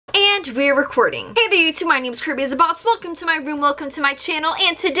And we're recording. Hey there YouTube, my name is Kirby Isaboss. Welcome to my room, welcome to my channel,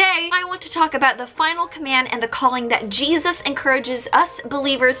 and today I want to talk about the final command and the calling that Jesus encourages us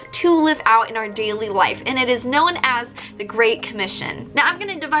believers to live out in our daily life, and it is known as the Great Commission. Now I'm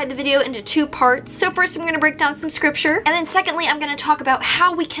going to divide the video into two parts. So first I'm going to break down some scripture, and then secondly I'm going to talk about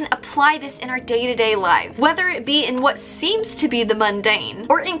how we can apply this in our day-to-day lives, whether it be in what seems to be the mundane,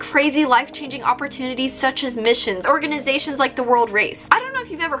 or in crazy life-changing opportunities such as missions, organizations like the World Race. I don't know if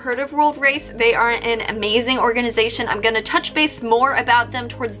you've ever heard of World Race. They are an amazing organization. I'm going to touch base more about them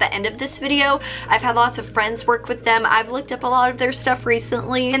towards the end of this video. I've had lots of friends work with them. I've looked up a lot of their stuff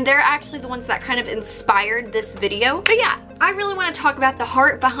recently, and they're actually the ones that kind of inspired this video. But yeah, I really want to talk about the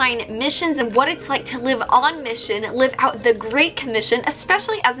heart behind missions and what it's like to live on mission, live out the Great Commission,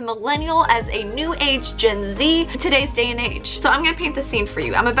 especially as a millennial, as a new age Gen Z in today's day and age. So I'm going to paint the scene for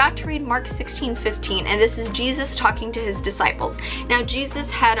you. I'm about to read Mark 16:15, and this is Jesus talking to his disciples. Now Jesus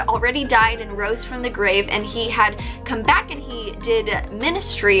had already died and rose from the grave, and he had come back and he did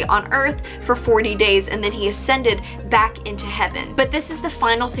ministry on earth for 40 days, and then he ascended back into heaven. But this is the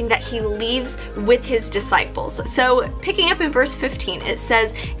final thing that he leaves with his disciples. So picking up in verse 15, it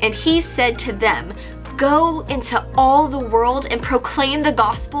says, "And he said to them, go into all the world and proclaim the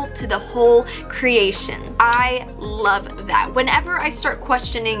gospel to the whole creation." I love that. Whenever I start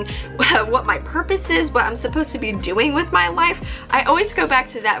questioning what my purpose is, what I'm supposed to be doing with my life, I always go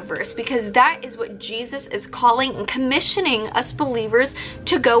back to that verse, because that is what Jesus is calling and commissioning us believers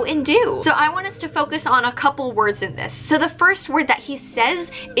to go and do. So I want us to focus on a couple words in this. So the first word that he says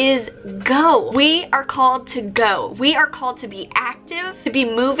is go. We are called to go. We are called to be active, to be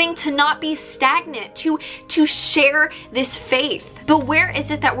moving, to not be stagnant, to share this faith. But where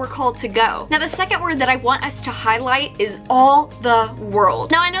is it that we're called to go? Now the second word that I want us to highlight is all the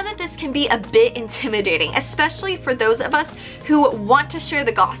world. Now I know that this can be a bit intimidating, especially for those of us who want to share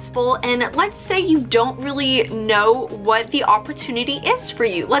the gospel, and let's say you don't really know what the opportunity is for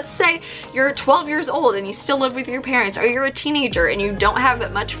you. Let's say you're 12 years old and you still live with your parents, or you're a teenager and you don't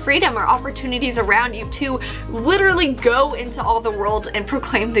have much freedom or opportunities around you to literally go into all the world and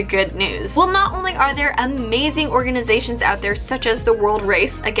proclaim the good news. Well, not only are there amazing organizations out there such as the World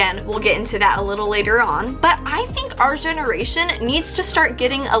Race, again, we'll get into that a little later on, but I think our generation needs to start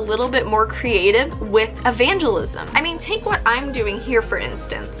getting a little bit more creative with evangelism. I mean, take what I'm doing here for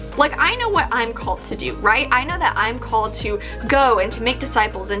instance. Like, I know what I'm called to do, right? I know that I'm called to go and to make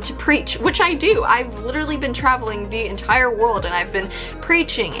disciples and to preach, which I do. I've literally been traveling the entire world and I've been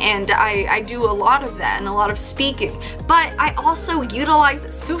preaching, and I do a lot of that and a lot of speaking. But I also utilize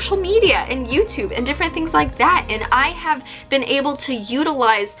social media and YouTube and different things like that, and I have been able to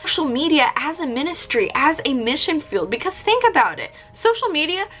utilize social media as a ministry, as a mission field, because think about it. Social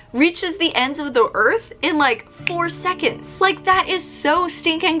media reaches the ends of the earth in like 4 seconds. Like, that is so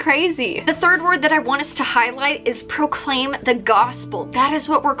stinking crazy. The third word that I want us to highlight is proclaim the gospel. That is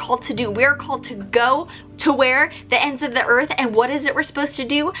what we're called to do. We are called to go to where? The ends of the earth. And what is it we're supposed to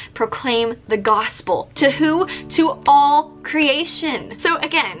do? Proclaim the gospel. To who? To all creation. So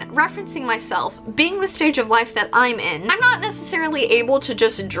again, referencing myself, being the stage of life that I'm in, I'm not necessarily able to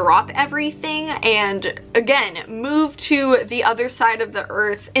just drop everything and again, move to the other side of the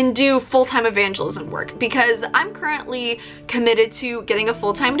earth and do full-time evangelism work, because I'm currently committed to getting a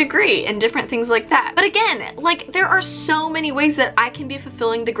full-time degree and different things like that. But again, like, there are so many ways that I can be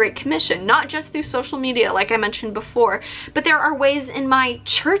fulfilling the Great Commission, not just through social media like I mentioned before, but there are ways in my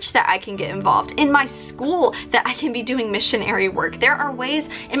church that I can get involved, in my school that I can be doing missionary work. There are ways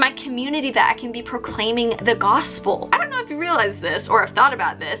in my community that I can be proclaiming the gospel. I don't know if you realize this or have thought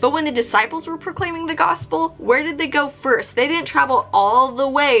about this, but when the disciples were proclaiming the gospel, where did they go first? They didn't travel all the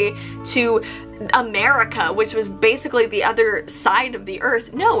way to America, which was basically the other side of the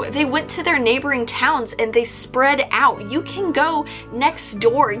earth. No, they went to their neighboring towns and they spread out. You can go next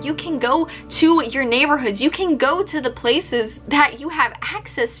door. You can go to your neighborhoods. You can go to the places that you have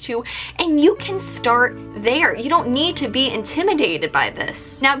access to, and you can start there. You don't need to be intimidated by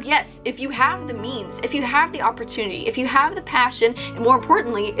this. Now, yes, if you have the means, if you have the opportunity, if you have the passion, and more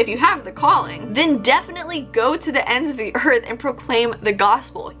importantly, if you have the calling, then definitely go to the ends of the earth and proclaim the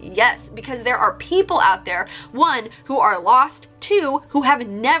gospel. Yes, because there are people out there, one, who are lost, two, who have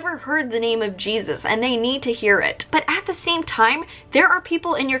never heard the name of Jesus and they need to hear it. But at the same time, there are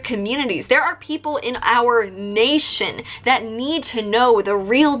people in your communities, there are people in our nation that need to know the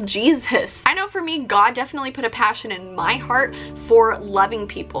real Jesus. I know for me, God definitely put a passion in my heart for loving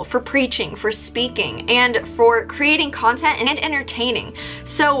people, for preaching, for speaking, and for creating content and entertaining.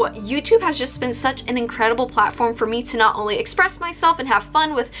 So YouTube has just been such an incredible platform for me to not only express myself and have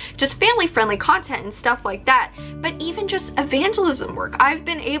fun with just family-friendly content and stuff like that, but even just evangelize evangelism work. I've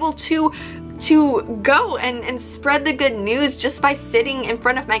been able to go and spread the good news just by sitting in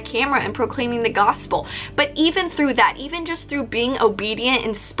front of my camera and proclaiming the gospel. But even through that, even just through being obedient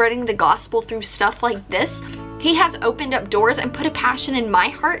and spreading the gospel through stuff like this, he has opened up doors and put a passion in my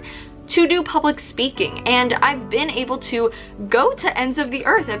heart to do public speaking. And I've been able to go to ends of the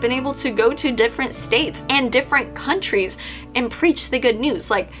earth. I've been able to go to different states and different countries and preach the good news,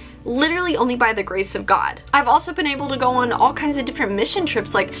 like literally only by the grace of God. I've also been able to go on all kinds of different mission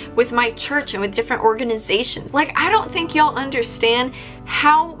trips, like with my church and with different organizations. Like, I don't think y'all understand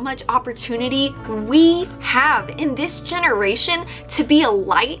how much opportunity we have in this generation to be a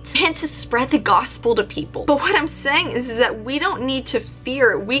light and to spread the gospel to people. But what I'm saying is that we don't need to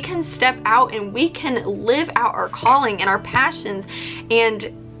fear. We can step out and we can live out our calling and our passions,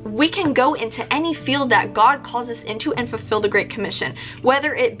 and we can go into any field that God calls us into and fulfill the Great Commission,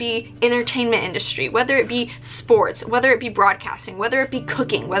 whether it be entertainment industry, whether it be sports, whether it be broadcasting, whether it be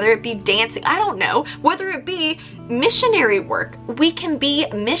cooking, whether it be dancing, I don't know, whether it be missionary work. We can be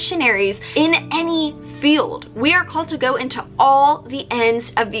missionaries in any field. We are called to go into all the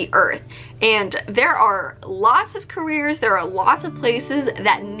ends of the earth. And there are lots of careers, there are lots of places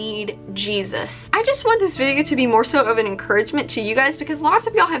that need Jesus. I just want this video to be more so of an encouragement to you guys, because lots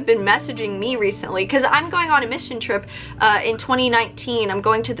of y'all have been messaging me recently, because I'm going on a mission trip in 2019. I'm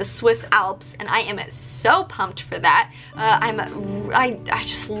going to the Swiss Alps, and I am so pumped for that. I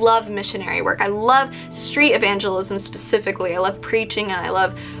just love missionary work. I love street evangelism specifically. I love preaching, and I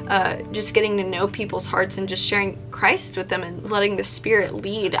love just getting to know people's hearts and just sharing Christ with them and letting the Spirit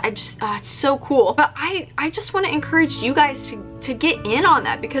lead. It's so cool. But I just want to encourage you guys to get in on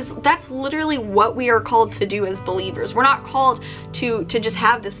that, because that's literally what we are called to do as believers. We're not called to just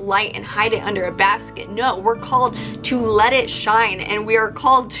have this light and hide it under a basket. No, we're called to let it shine, and we are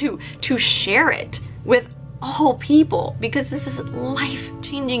called to share it with all people, because this is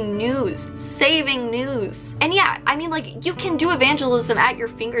life-changing news, saving news. And yeah, I mean, like, you can do evangelism at your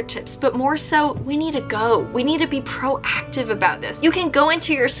fingertips, but more so, we need to go. We need to be proactive about this. You can go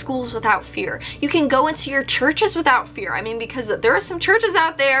into your schools without fear. You can go into your churches without fear. I mean, because there are some churches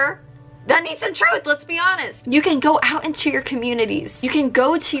out there that need some truth, let's be honest. You can go out into your communities. You can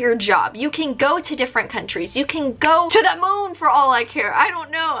go to your job. You can go to different countries. You can go to the moon for all I care. I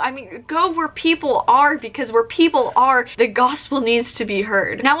don't know. I mean, go where people are, because where people are, the gospel needs to be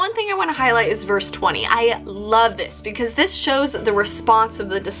heard. Now, one thing I want to highlight is verse 20. I love this because this shows the response of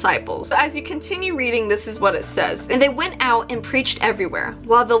the disciples. So as you continue reading, this is what it says. And they went out and preached everywhere,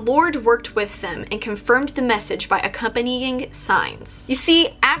 while the Lord worked with them and confirmed the message by accompanying signs. You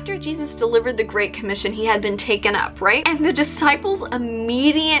see, after Jesus delivered the Great Commission, he had been taken up, right? And the disciples'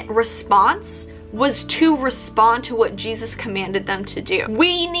 immediate response was to respond to what Jesus commanded them to do.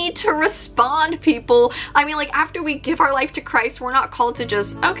 We need to respond, people. I mean, like, after we give our life to Christ, we're not called to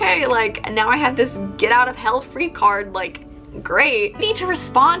just, okay, like, now I have this get out of hell free card, like, great. We need to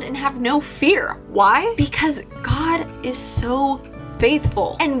respond and have no fear. Why? Because God is so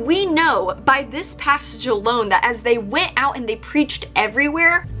faithful. And we know by this passage alone that as they went out and they preached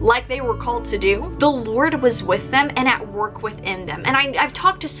everywhere like they were called to do, the Lord was with them and at work within them. And I've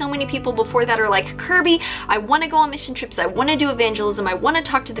talked to so many people before that are like, Kirby, I want to go on mission trips, I want to do evangelism, I want to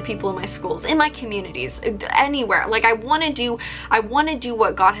talk to the people in my schools, in my communities, anywhere. Like, I want to do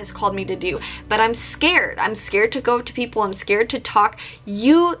what God has called me to do, but I'm scared. I'm scared to go up to people. I'm scared to talk.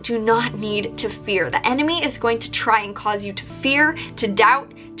 You do not need to fear. The enemy is going to try and cause you to fear, to doubt,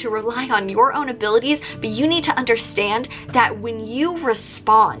 to rely on your own abilities, but you need to understand that when you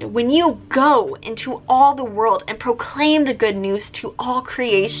respond, when you go into all the world and proclaim the good news to all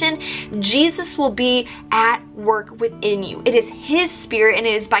creation, Jesus will be at work within you. It is his Spirit, and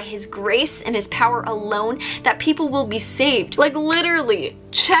it is by his grace and his power alone that people will be saved. Like, literally,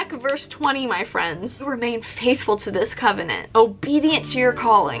 check verse 20, my friends. Remain faithful to this covenant, obedient to your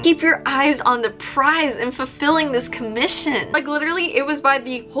calling. Keep your eyes on the prize in fulfilling this commission. Like, literally, it was by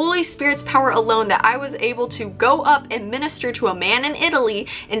the Holy Spirit's power alone that I was able to go up and minister to a man in Italy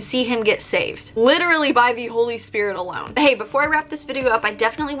and see him get saved. Literally by the Holy Spirit alone. But hey, before I wrap this video up, I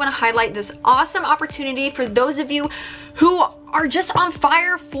definitely want to highlight this awesome opportunity for those of you who are just on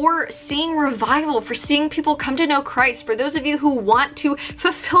fire for seeing revival, for seeing people come to know Christ, for those of you who want to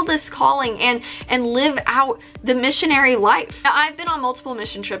fulfill this calling and live out the missionary life. Now, I've been on multiple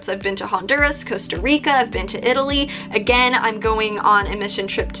mission trips. I've been to Honduras, Costa Rica, I've been to Italy. Again, I'm going on a mission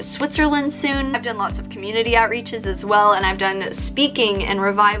trip to Switzerland soon. I've done lots of community outreaches as well, and I've done speaking and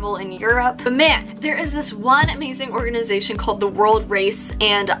revival in Europe. But man, there is this one amazing organization called the World Race,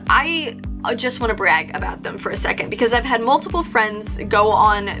 and I I just want to brag about them for a second because I've had multiple friends go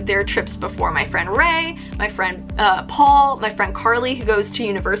on their trips before. My friend Ray, my friend Paul, my friend Carly, who goes to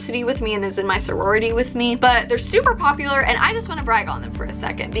university with me and is in my sorority with me, but they're super popular and I just want to brag on them for a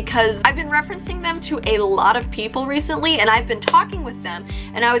second because I've been referencing them to a lot of people recently and I've been talking with them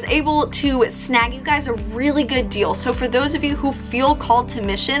and I was able to snag you guys a really good deal. So for those of you who feel called to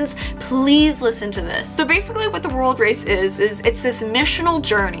missions, please listen to this. So basically what the World Race is it's this missional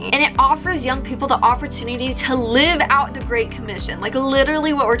journey and it offers young people the opportunity to live out the Great Commission, like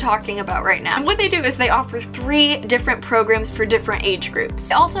literally what we're talking about right now. And what they do is they offer 3 different programs for different age groups.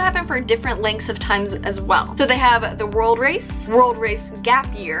 They also happen for different lengths of times as well. So they have the World Race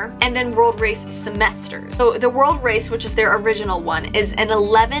Gap Year, and then World Race Semesters. So the World Race, which is their original one, is an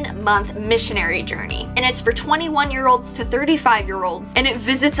 11-month missionary journey. And it's for 21-year-olds to 35-year-olds, and it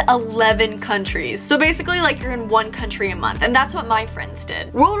visits 11 countries. So basically like you're in one country a month, and that's what my friends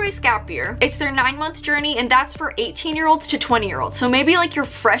did. World Race Gap Year, it's their 9-month journey, and that's for 18-year-olds to 20-year-olds. So maybe like you're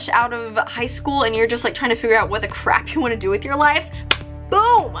fresh out of high school and you're just like trying to figure out what the crap you want to do with your life.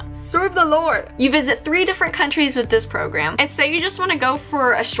 Boom! Serve the Lord. You visit 3 different countries with this program. And say you just want to go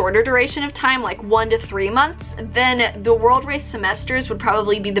for a shorter duration of time, like 1 to 3 months, then the World Race Semesters would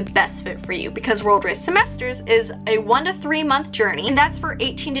probably be the best fit for you because World Race Semesters is a 1 to 3 month journey and that's for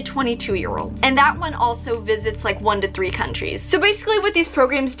 18 to 22-year-olds. And that one also visits like 1 to 3 countries. So basically what these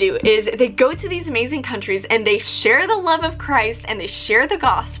programs do is they go to these amazing countries and they share the love of Christ and they share the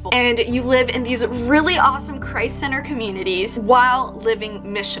gospel, and you live in these really awesome Christ-centered communities while living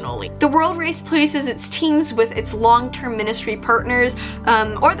missionally. The World Race places its teams with its long-term ministry partners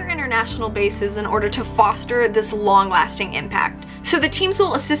or their international bases in order to foster this long-lasting impact. So the teams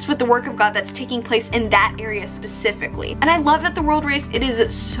will assist with the work of God that's taking place in that area specifically. And I love that the World Race, it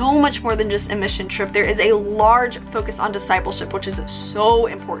is so much more than just a mission trip. There is a large focus on discipleship, which is so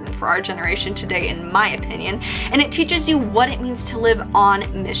important for our generation today, in my opinion. And it teaches you what it means to live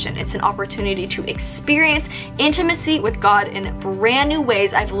on mission. It's an opportunity to experience intimacy with God in brand new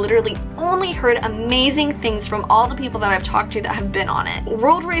ways. I've literally only heard amazing things from all the people that I've talked to that have been on it.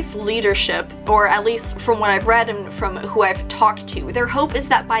 World Race leadership, or at least from what I've read and from who I've talked to, their hope is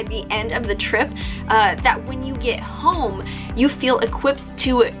that by the end of the trip, that when you get home, you feel equipped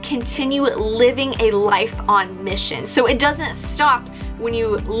to continue living a life on mission. So it doesn't stop when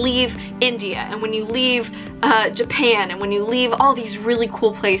you leave India and when you leave Japan and when you leave all these really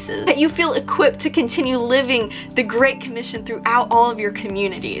cool places, that you feel equipped to continue living the Great Commission throughout all of your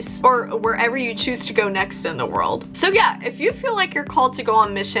communities or wherever you choose to go next in the world. So yeah, if you feel like you're called to go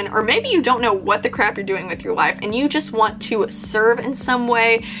on mission, or maybe you don't know what the crap you're doing with your life and you just want to serve in some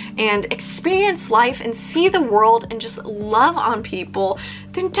way and experience life and see the world and just love on people,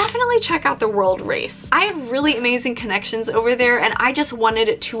 then definitely check out the World Race. I have really amazing connections over there and I just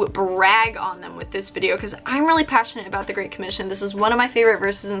wanted to brag on them with this video because I'm really passionate about the Great Commission. This is one of my favorite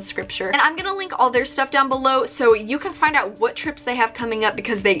verses in scripture, and I'm gonna link all their stuff down below so you can find out what trips they have coming up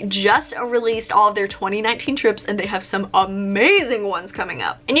because they just released all of their 2019 trips and they have some amazing ones coming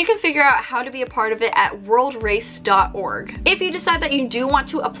up. And you can figure out how to be a part of it at worldrace.org. If you decide that you do want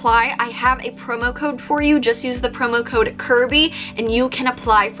to apply, I have a promo code for you. Just use the promo code Kirby and you can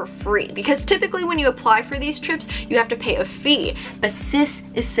apply for free, because typically when you apply for these trips you have to pay a fee, but sis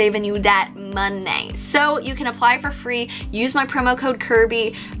is saving you that money. So you can apply for free, use my promo code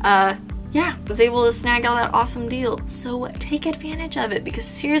Kirby. Yeah, I was able to snag all that awesome deal. So take advantage of it because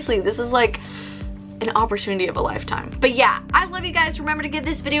seriously, this is like an opportunity of a lifetime. But yeah, I love you guys. Remember to give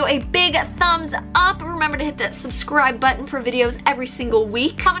this video a big thumbs up. Remember to hit that subscribe button for videos every single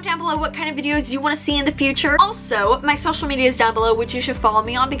week. Comment down below what kind of videos you want to see in the future. Also, my social media is down below, which you should follow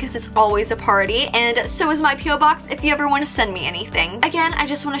me on because it's always a party. And so is my PO box if you ever want to send me anything. Again, I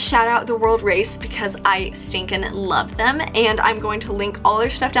just want to shout out the World Race because I stinking love them. And I'm going to link all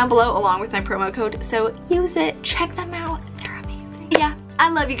their stuff down below along with my promo code. So use it, check them out. They're amazing. Yeah. I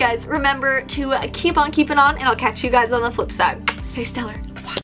love you guys. Remember to keep on keeping on, and I'll catch you guys on the flip side. Stay stellar.